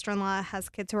sweet sister-in-law has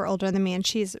kids who are older than me, and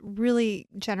she's really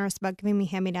generous about giving me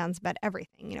hand-me-downs about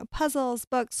everything. You know, puzzles,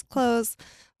 books, clothes,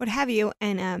 what have you.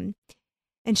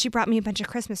 And she brought me a bunch of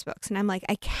Christmas books, and I'm like,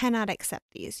 I cannot accept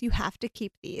these. You have to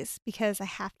keep these, because I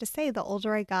have to say, the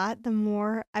older I got, the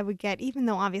more I would get. Even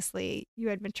though obviously you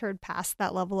had matured past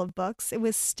that level of books, it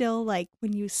was still like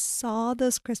when you saw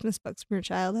those Christmas books from your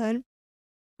childhood.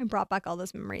 I brought back all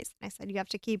those memories. And I said, you have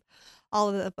to keep all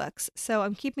of the books. So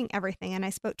I'm keeping everything. And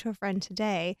I spoke to a friend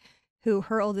today who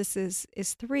her oldest is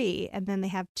 3, and then they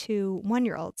have 2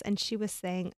 1-year-olds. And she was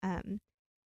saying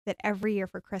that every year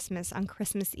for Christmas, on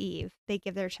Christmas Eve, they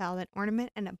give their child an ornament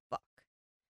and a book.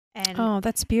 And Oh,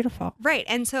 that's beautiful. right.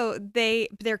 And so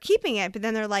they're keeping it, but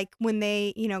then they're like, when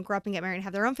they, you know, grow up and get married and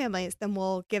have their own families, then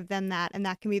we'll give them that, and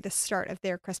that can be the start of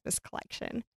their Christmas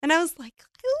collection. And I was like,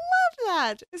 I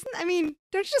love that. Don't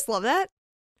you just love that?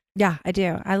 Yeah, I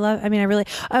do. I really.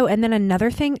 Oh, and then another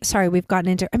thing. Sorry, we've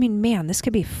gotten into. I mean, man, this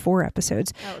could be 4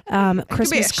 episodes. Oh, it could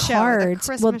be a Christmas show, the cards.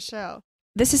 Christmas show.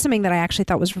 This is something that I actually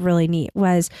thought was really neat.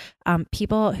 Was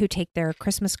people who take their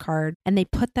Christmas card and they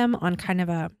put them on kind of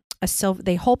a silver.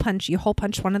 You hole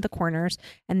punch one of the corners,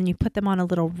 and then you put them on a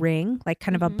little ring, like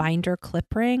kind of a binder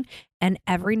clip ring, And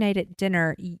every night at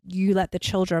dinner, you let the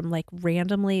children like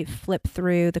randomly flip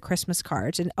through the Christmas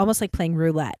cards and almost like playing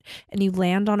roulette. And you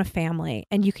land on a family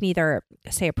and you can either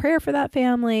say a prayer for that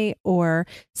family or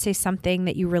say something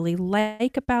that you really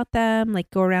like about them,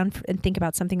 like go around and think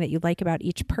about something that you like about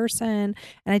each person.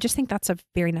 And I just think that's a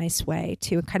very nice way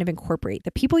to kind of incorporate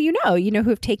the people you know, who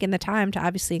have taken the time to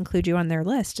obviously include you on their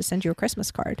list to send you a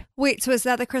Christmas card. Wait, so is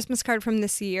that the Christmas card from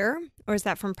this year or is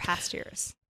that from past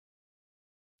years?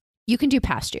 You can do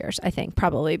past years, I think,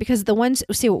 probably, because the ones,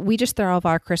 see, we just throw all of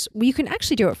our Well, you can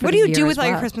actually do it for What the do you year do as with all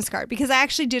your well. Christmas card? Because I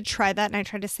actually did try that and I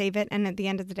tried to save it. And at the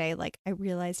end of the day, like I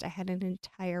realized I had an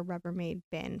entire Rubbermaid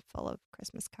bin full of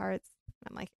Christmas cards.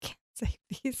 I'm like, I can't save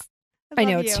these. I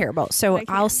know love it's you. terrible. So I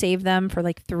I'll can't. save them for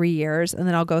like 3 years and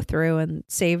then I'll go through and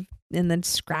save and then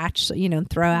scratch, and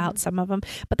throw out some of them.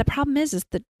 But the problem is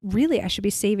that really I should be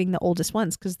saving the oldest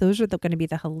ones because those are going to be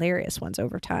the hilarious ones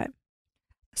over time.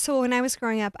 So when I was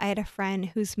growing up, I had a friend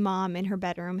whose mom in her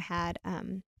bedroom had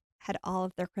all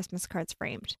of their Christmas cards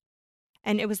framed.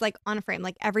 And it was like on a frame.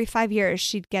 Like every 5 years,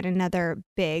 she'd get another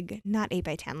big, not 8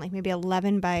 by 10, like maybe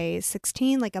 11 by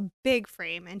 16, like a big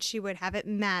frame. And she would have it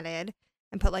matted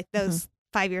and put like those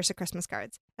 5 years of Christmas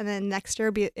cards. And then next year,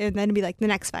 and then it'd be like the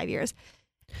next 5 years.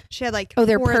 She had like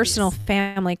their 4 of personal these.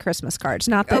 family Christmas cards,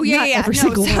 not that Oh yeah, not yeah. every No,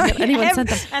 single one sorry. that anyone sent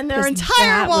them. And their 'cause entire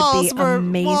that would walls be were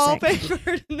amazing.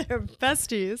 wallpapered in their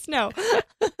besties. No.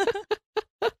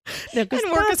 No, because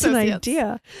And work that's an associates.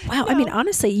 idea. Wow, No. I mean,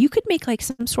 honestly, you could make like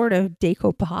some sort of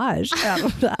decoupage out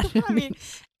of that. I mean,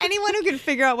 anyone who can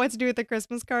figure out what to do with the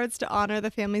Christmas cards to honor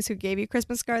the families who gave you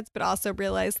Christmas cards, but also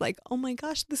realize like, oh my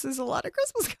gosh, this is a lot of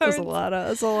Christmas cards.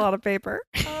 It's a lot of paper.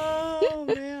 Oh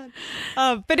man.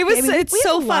 But it was I mean, it's we have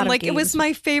so a lot fun. of Like it was games.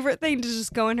 my favorite thing to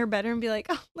just go in her bedroom and be like,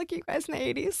 oh, look at you guys in the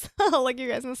 80s. Oh, look at you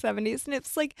guys in the 70s. And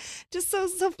it's like just so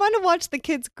fun to watch the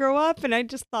kids grow up. And I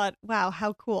just thought, wow,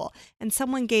 how cool. And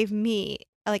someone gave me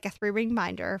like a 3-ring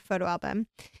binder photo album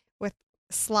with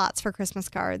slots for Christmas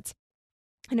cards.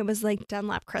 And it was like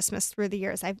Dunlap Christmas through the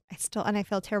years. I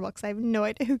feel terrible because I have no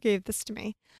idea who gave this to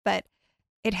me. But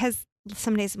it has,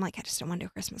 some days I'm like, I just don't want to do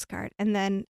a Christmas card. And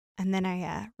then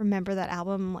I remember that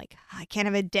album. I'm like, I can't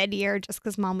have a dead year just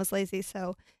because mom was lazy.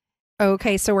 So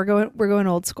Okay, so we're going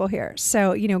old school here.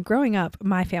 So, growing up,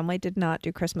 my family did not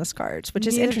do Christmas cards, which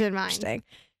is Neither did mine. interesting.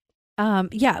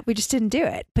 Yeah, we just didn't do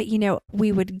it. But,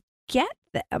 we would get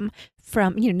them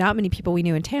from, not many people we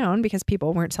knew in town because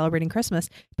people weren't celebrating Christmas,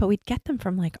 but we'd get them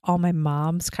from like all my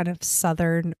mom's kind of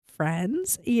Southern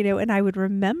friends, and I would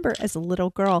remember as a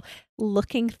little girl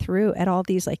looking through at all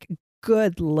these like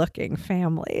good looking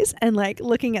families and like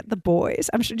looking at the boys.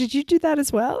 I'm sure, did you do that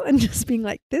as well? And just being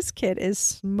like, this kid is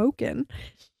smoking.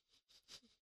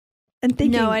 And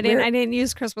thinking, no, I didn't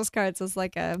use Christmas cards as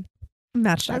like a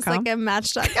Match.com. As like a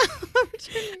Match.com.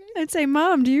 I'd say,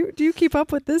 Mom, do you keep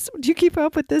up with this? Do you keep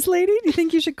up with this lady? Do you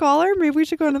think you should call her? Maybe we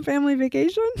should go on a family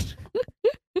vacation.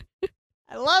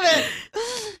 I love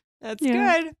it. That's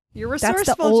Yeah. good. You're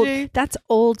resourceful, G. That's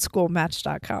old school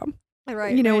Match.com.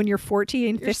 Right. When right. you're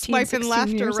 14, You're 15, swiping 16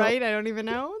 laughter, years old. right? I don't even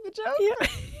know the joke. Yeah.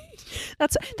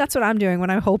 That's what I'm doing when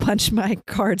I hole punch my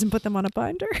cards and put them on a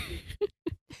binder.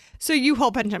 So you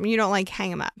hole punch them. You don't like hang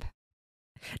them up.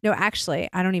 No, actually,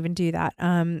 I don't even do that.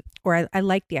 Or I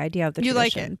like the idea of the You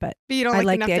like tradition, it. but But you don't I like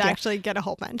like enough the to idea. actually get a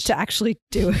hole punch. to actually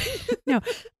do it. No,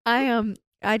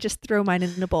 I just throw mine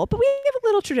in a bowl. But we have a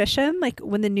little tradition. Like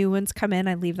when the new ones come in,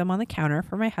 I leave them on the counter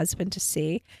for my husband to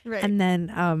see. Right. And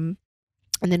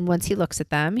then once he looks at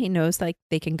them, he knows like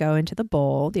they can go into the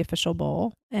bowl, the official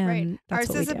bowl. And right. that's Ours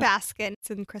what we is a do. basket.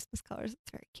 It's in Christmas colors.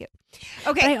 It's very cute.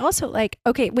 But Okay. I also like,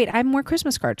 okay, wait, I have more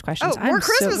Christmas cards questions. Oh, more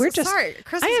Christmas. Sorry,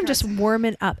 Christmas I am cards. just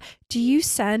warming up. Do you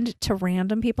send to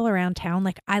random people around town?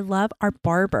 Like I love our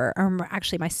barber, or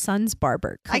actually my son's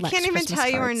barber. I can't even Christmas tell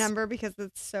you our cards. number because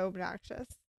it's so obnoxious.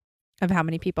 Of how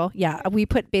many people? Yeah, we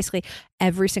put basically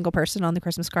every single person on the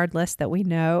Christmas card list that we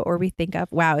know or we think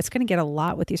of. Wow, it's going to get a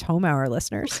lot with these home hour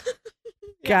listeners.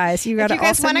 Guys, you got to If you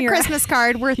guys all want send a me your- Christmas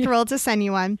card, we're thrilled to send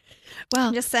you one.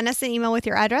 Well, Just send us an email with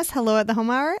your address,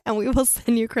 hello@thehomehour, and we will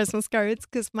send you Christmas cards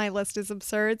because my list is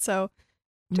absurd. So,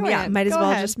 yeah, Joanne, might as go well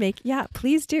ahead. just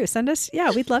please do send us. Yeah,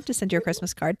 we'd love to send you a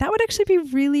Christmas card. That would actually be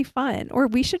really fun. Or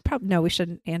we should no, we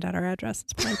shouldn't hand out our address.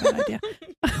 It's probably a bad idea.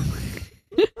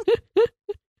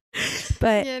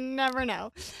 But you never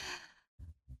know.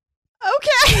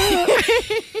 Okay.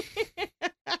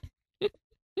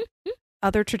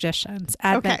 other traditions,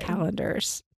 Advent Okay.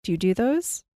 calendars. Do you do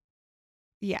those?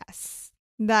 Yes,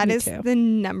 that Me is too. the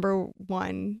number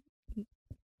one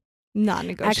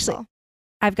non-negotiable.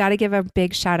 I've got to give a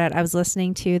big shout out. I was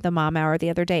listening to the Mom Hour the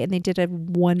other day, and they did a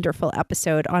wonderful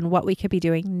episode on what we could be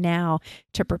doing now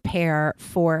to prepare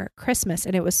for Christmas.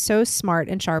 And it was so smart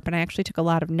and sharp. And I actually took a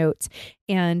lot of notes.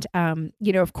 And,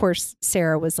 of course,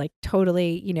 Sarah was like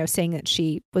totally, saying that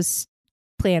she was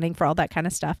planning for all that kind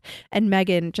of stuff. And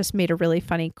Megan just made a really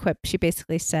funny quip. She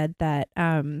basically said that,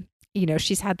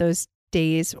 she's had those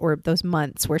days or those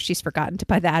months where she's forgotten to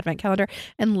buy the advent calendar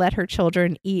and let her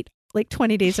children eat like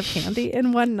 20 days of candy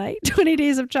in one night, 20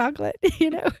 days of chocolate,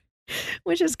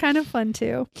 which is kind of fun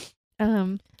too.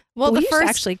 Well,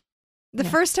 the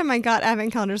first time I got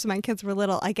advent calendars when my kids were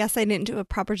little, I guess I didn't do a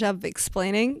proper job of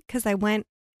explaining because I went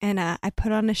and I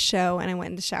put on a show and I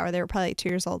went in the shower. They were probably 2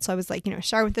 years old. So I was like,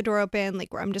 shower with the door open,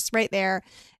 like where I'm just right there.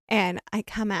 And I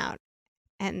come out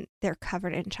and they're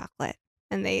covered in chocolate.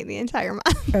 And they ate the entire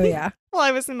month. Oh, yeah. Well,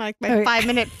 I was in like my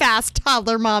 5-minute fast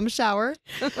toddler mom shower.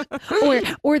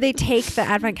 or they take the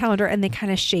advent calendar and they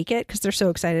kind of shake it because they're so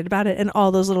excited about it. And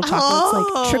all those little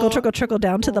chocolates like trickle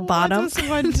down to the bottom. What does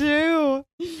one do?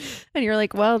 And you're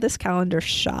like, well, this calendar's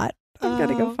shot. I'm going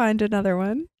to go find another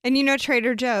one. And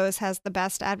Trader Joe's has the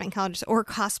best advent calendars, or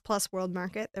Cost Plus World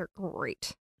Market. They're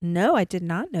great. No, I did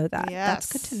not know that. Yes.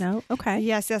 That's good to know. Okay.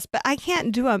 Yes. But I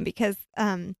can't do them because...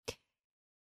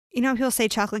 people say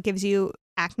chocolate gives you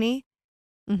acne.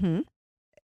 Mm-hmm.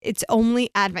 It's only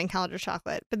advent calendar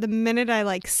chocolate. But the minute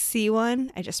I see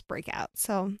one, I just break out.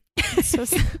 So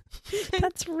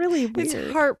that's really weird.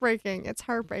 It's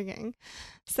heartbreaking.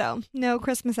 So no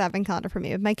Christmas advent calendar for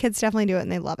me. My kids definitely do it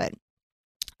and they love it.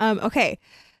 Okay.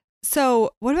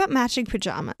 So what about matching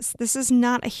pajamas? This is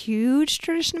not a huge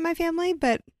tradition in my family,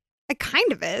 but it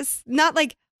kind of is. Not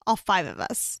like all 5 of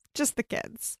us, just the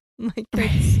kids. My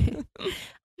kids.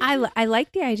 I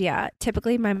like the idea.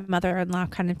 Typically, my mother-in-law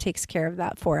kind of takes care of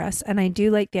that for us. And I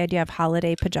do like the idea of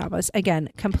holiday pajamas. Again,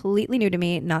 completely new to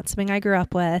me, not something I grew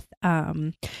up with.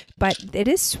 But it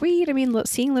is sweet. I mean,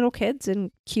 seeing little kids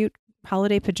in cute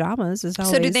holiday pajamas is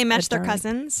always... So do they match their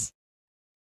cousins?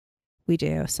 We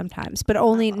do sometimes, but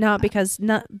only not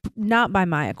by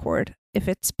my accord. If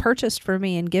it's purchased for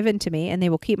me and given to me and they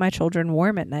will keep my children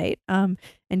warm at night and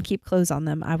keep clothes on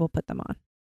them, I will put them on.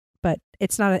 But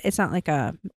it's not like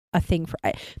a thing for.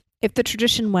 If the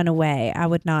tradition went away, I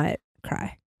would not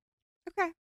cry. Okay,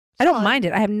 I don't mind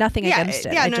it. I have nothing against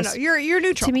it. Yeah, no. You're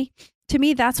neutral. To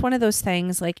me, that's one of those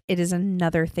things. Like it is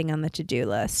another thing on the to-do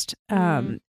list.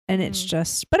 And it's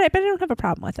just. But I don't have a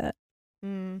problem with it.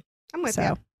 I'm with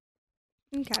you.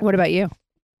 Okay. What about you?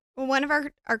 Well, one of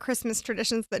our Christmas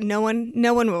traditions that no one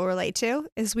will relate to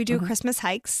is we do Christmas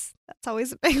hikes. That's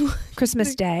always a big one.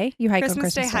 Christmas Day, you hike on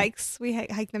Christmas Christmas Day hikes. We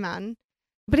hike the mountain.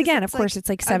 But again, of course, it's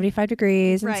like 75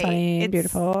 degrees and sunny and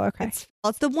beautiful. Okay.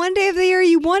 It's the one day of the year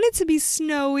you want it to be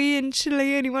snowy and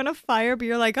chilly and you want a fire, but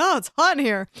you're like, oh, it's hot in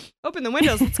here. Open the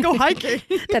windows. Let's go hiking.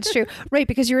 That's true. Right.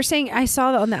 Because you were saying, I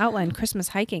saw on the outline Christmas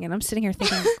hiking and I'm sitting here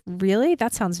thinking, really?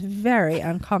 That sounds very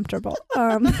uncomfortable.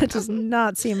 That does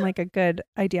not seem like a good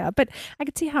idea. But I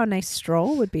could see how a nice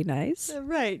stroll would be nice.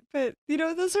 Right. But,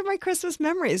 those are my Christmas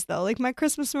memories, though. Like my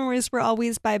Christmas memories were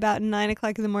always by about 9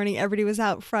 o'clock in the morning. Everybody was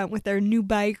out front with their new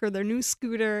bike or their new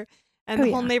scooter. And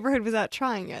the whole neighborhood was out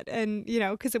trying it. And,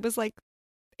 because it was like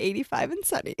 85 and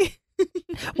sunny.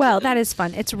 Well, that is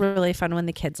fun. It's really fun when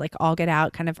the kids like all get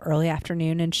out kind of early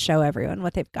afternoon and show everyone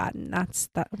what they've gotten.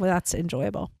 That's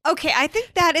enjoyable. Okay. I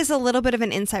think that is a little bit of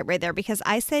an insight right there because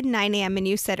I said 9 a.m. and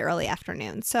you said early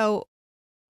afternoon. So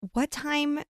what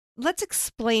time? Let's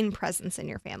explain presents in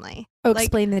your family. Oh,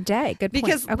 explain the day. Good point.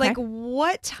 Because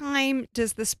what time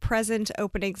does this present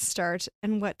opening start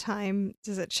and what time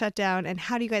does it shut down and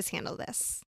how do you guys handle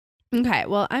this? Okay.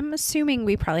 Well, I'm assuming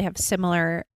we probably have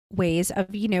similar ways of,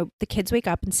 the kids wake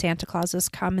up and Santa Clauses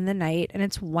come in the night and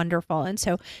it's wonderful. And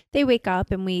so they wake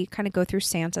up and we kind of go through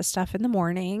Santa stuff in the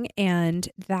morning and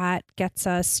that gets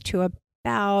us to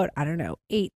about,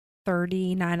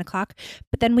 8:30, 9 o'clock.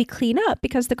 But then we clean up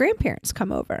because the grandparents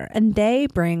come over and they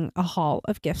bring a haul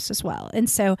of gifts as well. And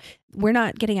so we're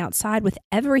not getting outside with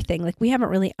everything. Like we haven't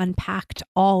really unpacked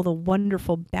all the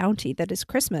wonderful bounty that is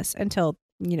Christmas until,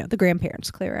 the grandparents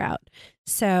clear out.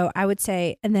 So I would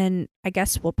say, and then I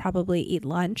guess we'll probably eat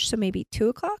lunch. So maybe 2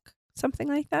 o'clock, something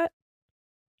like that.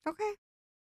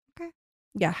 Okay.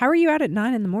 Yeah. How are you out at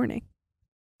 9 in the morning?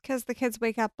 Because the kids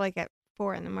wake up like at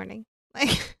 4 in the morning.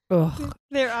 Like,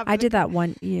 I did that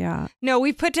one. Yeah. No,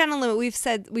 we've put down a limit. We've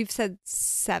said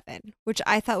 7, which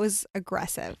I thought was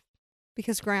aggressive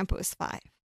because Grandpa was 5.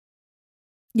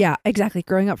 Yeah, exactly.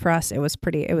 Growing up for us, it was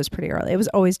pretty early. It was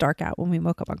always dark out when we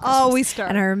woke up on Christmas. Always dark.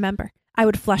 And I remember I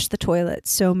would flush the toilet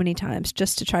so many times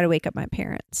just to try to wake up my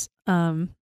parents.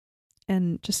 And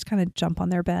just kind of jump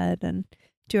on their bed and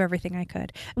do everything I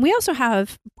could. And we also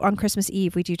have on Christmas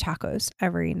Eve, we do tacos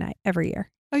every night, every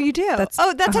year. Oh, you do? That's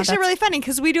actually really funny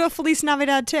because we do a Feliz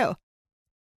Navidad too.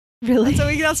 Really?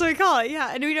 That's what we call it.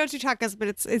 Yeah. And we don't do tacos, but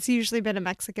it's usually been a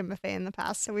Mexican buffet in the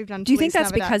past. So we've done Do you think Feliz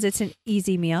that's Navidad. because it's an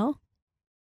easy meal?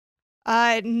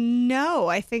 No,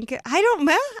 I think I don't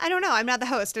know. I'm not the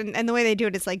host, and the way they do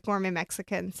it is like gourmet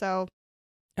Mexican. So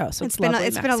So it's been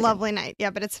a lovely night. Yeah,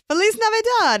 but it's Feliz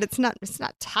Navidad. It's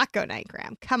not taco night,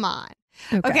 Graham. Come on.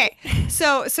 Okay.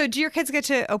 So do your kids get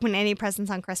to open any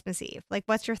presents on Christmas Eve? Like,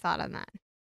 what's your thought on that?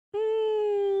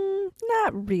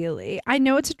 Not really. I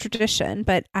know it's a tradition,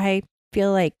 but I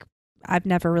feel like I've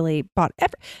never really bought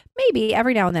maybe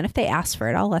every now and then if they ask for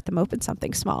it, I'll let them open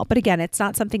something small. But again, it's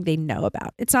not something they know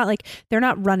about. It's not like they're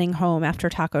not running home after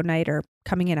taco night or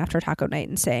coming in after taco night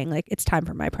and saying like, it's time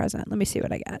for my present. Let me see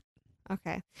what I get.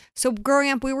 Okay. So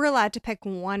growing up, we were allowed to pick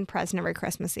one present every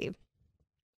Christmas Eve.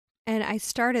 And I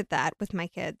started that with my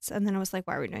kids. And then I was like,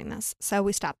 why are we doing this? So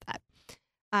we stopped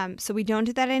that. So we don't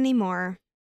do that anymore.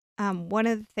 One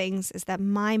of the things is that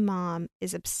my mom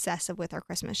is obsessive with our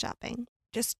Christmas shopping.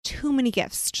 Just too many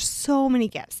gifts, just so many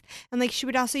gifts. And like she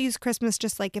would also use Christmas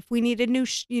just like if we needed new,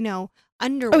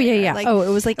 underwear. Oh, yeah. Like, it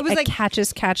was like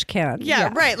catch can.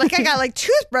 Yeah, right. Like I got like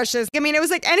toothbrushes. I mean, it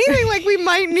was like anything like we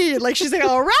might need. Like she's like,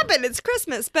 oh, wrap it. It's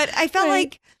Christmas. But I felt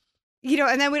like,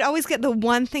 and then we'd always get the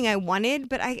one thing I wanted.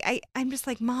 But I'm just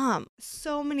like, Mom,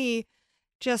 so many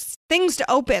just things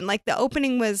to open. Like the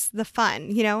opening was the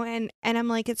fun, and I'm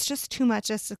like, it's just too much.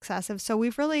 It's excessive. So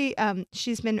we've really,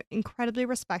 she's been incredibly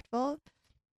respectful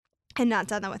and not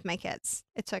done that with my kids.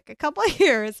 It took a couple of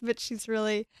years, but she's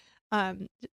really,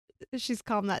 she's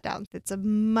calmed that down. It's a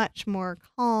much more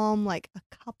calm, like a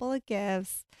couple of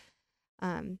gifts.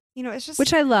 It's just,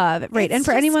 which I love. Right. And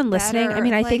for anyone listening, better. I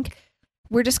mean, I think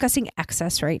we're discussing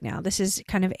excess right now. This is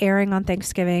kind of airing on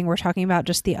Thanksgiving. We're talking about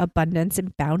just the abundance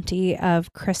and bounty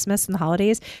of Christmas and the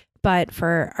holidays. But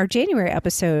for our January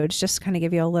episodes, just to kind of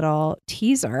give you a little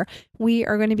teaser, we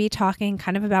are going to be talking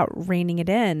kind of about reining it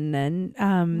in and,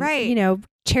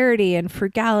 charity and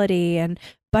frugality and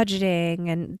budgeting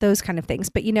and those kind of things.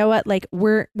 But you know what? Like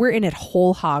we're in it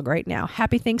whole hog right now.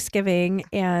 Happy Thanksgiving.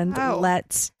 And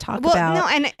let's talk about. No,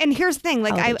 and here's the thing.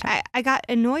 Like I got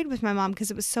annoyed with my mom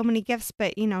because it was so many gifts.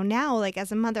 But now like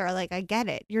as a mother, like I get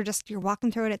it. You're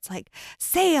walking through it. It's like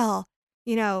sale,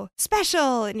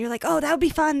 special. And you're like, oh, that would be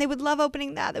fun. They would love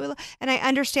opening that. And I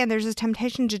understand there's a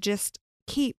temptation to just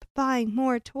keep buying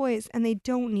more toys and they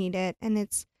don't need it. And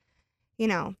it's,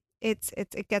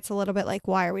 it gets a little bit like,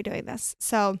 why are we doing this?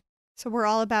 So we're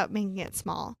all about making it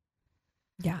small.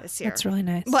 Yeah, this year. That's really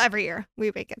nice. Well, every year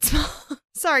we make it small.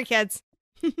 Sorry, kids.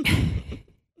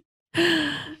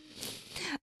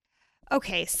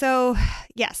 Okay, so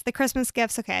yes, the Christmas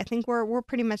gifts. Okay, I think we're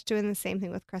pretty much doing the same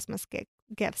thing with Christmas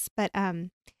gifts. But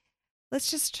let's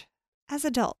just, as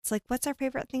adults, like, what's our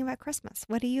favorite thing about Christmas?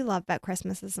 What do you love about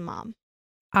Christmas as a mom?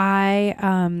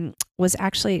 I was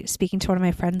actually speaking to one of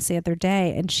my friends the other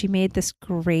day, and she made this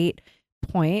great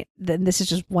point. Then this is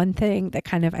just one thing that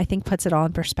kind of I think puts it all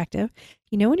in perspective.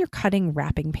 When you're cutting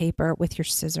wrapping paper with your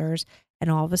scissors,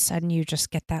 and all of a sudden you just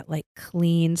get that like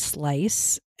clean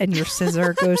slice, and your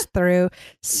scissor goes through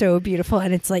so beautiful,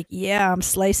 and it's like, yeah, I'm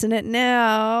slicing it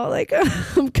now. Like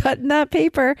I'm cutting that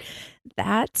paper.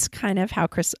 That's kind of how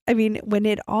when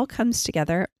it all comes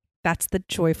together. That's the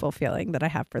joyful feeling that I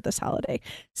have for this holiday.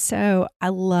 So I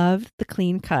love the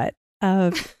clean cut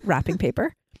of wrapping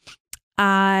paper.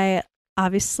 I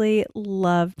obviously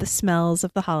love the smells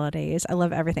of the holidays. I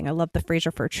love everything. I love the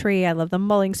Fraser Fir tree. I love the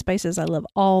mulling spices. I love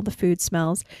all the food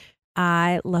smells.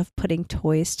 I love putting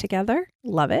toys together.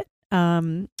 Love it.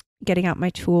 Getting out my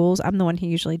tools. I'm the one who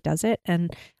usually does it,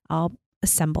 and I'll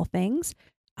assemble things.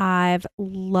 I've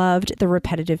loved the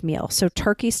repetitive meal. So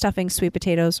turkey, stuffing, sweet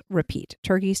potatoes, repeat.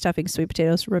 Turkey, stuffing, sweet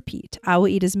potatoes, repeat. I will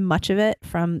eat as much of it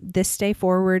from this day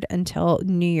forward until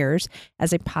New Year's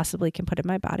as I possibly can put in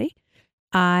my body.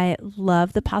 I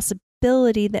love the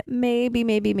possibility that maybe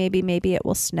it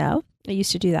will snow. I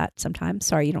used to do that sometimes.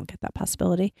 Sorry, you don't get that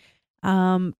possibility.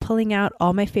 Pulling out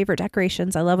all my favorite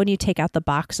decorations. I love when you take out the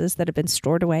boxes that have been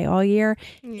stored away all year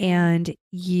and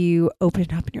you open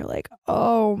it up and you're like,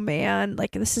 oh man,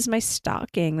 like this is my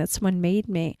stocking that someone made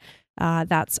me.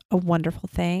 That's a wonderful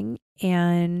thing.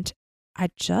 And I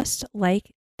just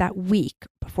like that week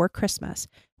before Christmas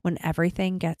when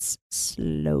everything gets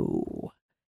slow.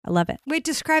 I love it. Wait,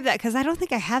 describe that, because I don't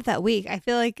think I have that week. I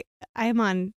feel like I'm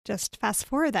on just fast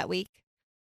forward that week.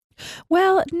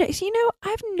 Well,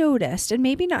 I've noticed, and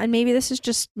maybe not, and maybe this is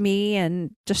just me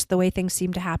and just the way things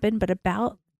seem to happen, but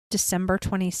about December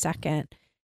 22nd,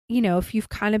 if you've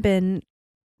kind of been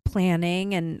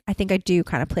planning, and I think I do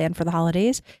kind of plan for the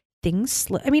holidays,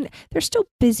 I mean, they're still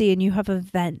busy and you have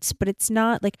events, but it's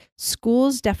not like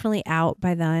school's definitely out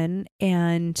by then.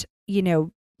 And,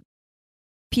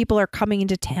 people are coming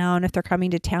into town. If they're coming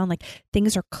to town, like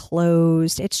things are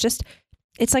closed.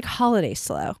 It's like holiday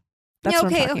slow. That's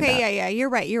what I'm talking about. Yeah. You're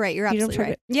right. You're absolutely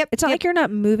right. Yep. It's not like you're not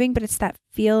moving, but it's that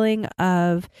feeling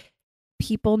of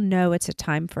people know it's a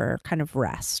time for kind of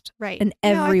rest. Right. And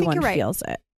everyone feels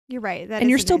it. You're right. And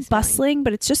you're still bustling,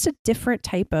 but it's just a different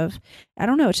type of, I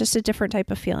don't know, it's just a different type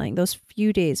of feeling. Those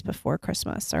few days before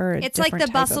Christmas it's like the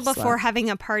bustle before having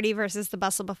a party versus the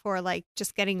bustle before like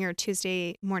just getting your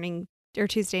Tuesday morning or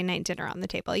Tuesday night dinner on the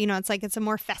table. It's like it's a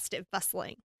more festive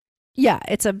bustling. Yeah,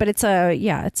 it's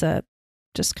a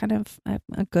just kind of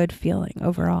a good feeling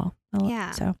overall.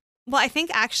 Yeah. So, well, I think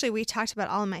actually we talked about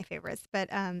all of my favorites, but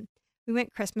we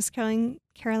went Christmas caroling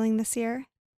last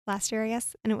year, I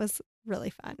guess, and it was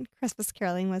really fun. Christmas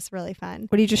caroling was really fun.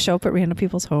 What, do you just show up at random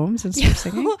people's homes and start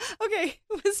singing? Okay,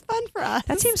 it was fun for us.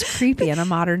 That seems creepy in a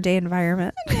modern day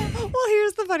environment. Well,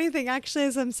 here's the funny thing. Actually,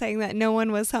 as I'm saying that, no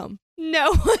one was home.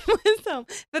 No one was home.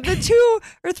 But the 2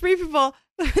 or 3 people,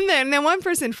 and then one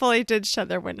person fully did shut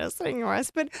their windows to ignore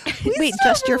us. But wait,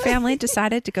 just your family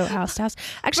decided to go house to house?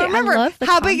 Actually, remember, I love the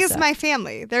how concept. big is my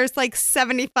family? There's like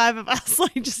 75 of us,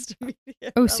 like just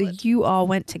immediate. Oh, so you all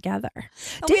went together.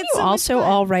 Didn't you also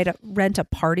all rent a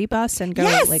party bus and go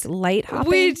like light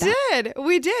hopping? We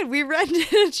did. We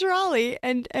rented a trolley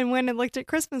and went and looked at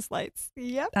Christmas lights.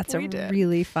 Yep, that's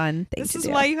really fun thing to do. This is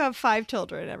why you have 5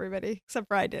 children, everybody, except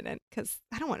for I didn't, because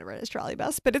I don't want to rent a trolley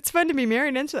bus, but it's fun to be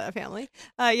married into that family.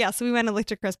 So we went and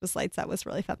looked at Christmas lights. That was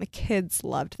really fun. The kids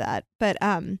loved that. But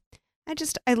I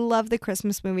love the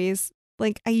Christmas movies.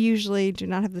 Like, I usually do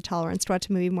not have the tolerance to watch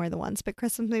a movie more than once, but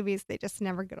Christmas movies, they just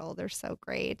never get old. They're so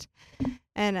great.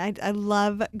 And I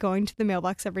love going to the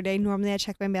mailbox every day. Normally I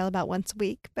check my mail about once a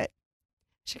week, but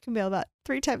I check my mail about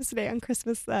 3 times a day on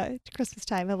Christmas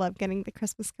time. I love getting the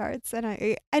Christmas cards. And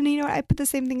I put the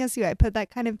same thing as you. I put that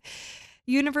kind of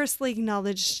universally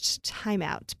acknowledged time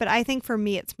out. But I think for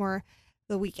me, it's more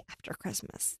the week after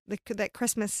Christmas. That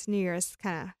Christmas, New Year's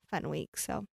kind of fun week.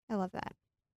 So I love that.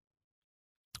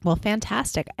 Well,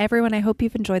 fantastic. Everyone, I hope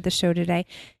you've enjoyed the show today.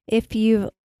 If you've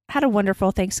had a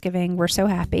wonderful Thanksgiving, we're so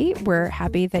happy. We're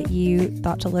happy that you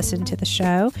thought to listen to the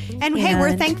show. And hey,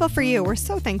 we're thankful for you. We're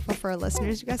so thankful for our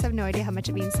listeners. You guys have no idea how much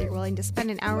it means that you're willing to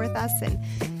spend an hour with us and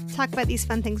talk about these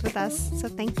fun things with us. So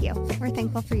thank you. We're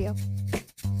thankful for you.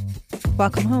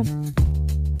 Welcome home.